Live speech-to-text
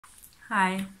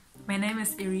Hi, my name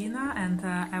is Irina and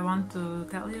I want to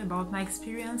tell you about my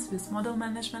experience with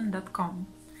modelmanagement.com.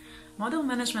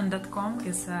 Modelmanagement.com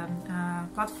is a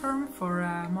platform for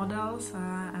models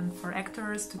and for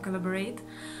actors to collaborate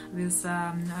with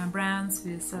brands,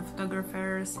 with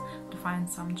photographers to find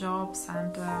some jobs,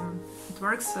 and it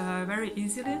works very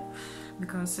easily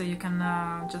because you can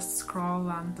just scroll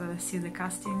and see the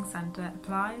castings and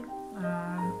apply.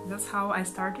 That's how I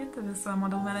started with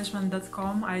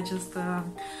modelmanagement.com. I just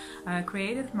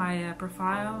created my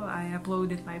profile, I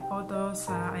uploaded my photos,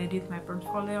 I did my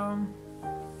portfolio.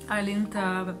 I linked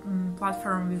the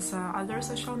platform with other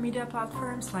social media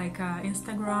platforms like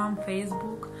Instagram,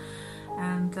 Facebook,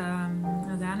 and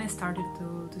then I started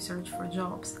to search for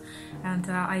jobs. And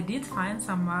I did find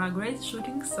some great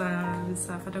shootings with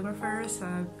photographers,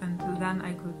 and then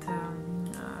I could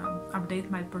update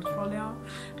my portfolio,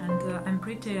 and I'm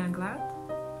pretty glad.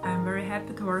 I'm very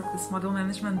happy to work with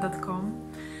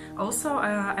modelmanagement.com. Also,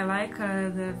 I like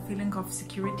the feeling of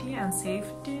security and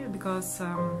safety because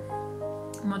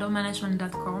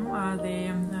modelmanagement.com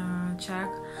they check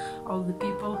all the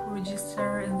people who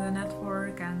register in the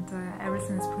network, and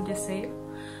everything is pretty safe.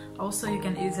 Also, you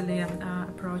can easily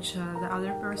approach the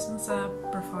other person's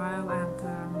profile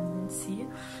and see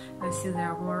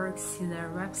their work, see their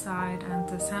website,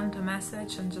 and send a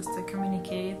message and just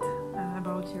communicate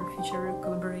about your future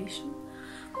collaboration.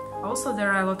 Also,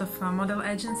 there are a lot of model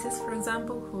agencies, for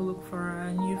example, who look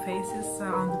for new faces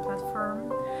on the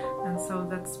platform, and so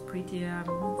that's pretty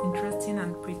interesting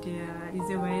and pretty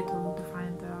easy way to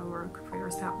find work for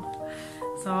yourself.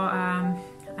 So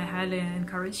I highly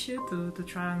encourage you to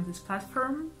try on this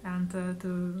platform and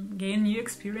to gain new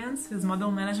experience with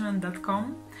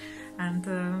modelmanagement.com, and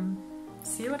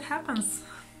see what happens.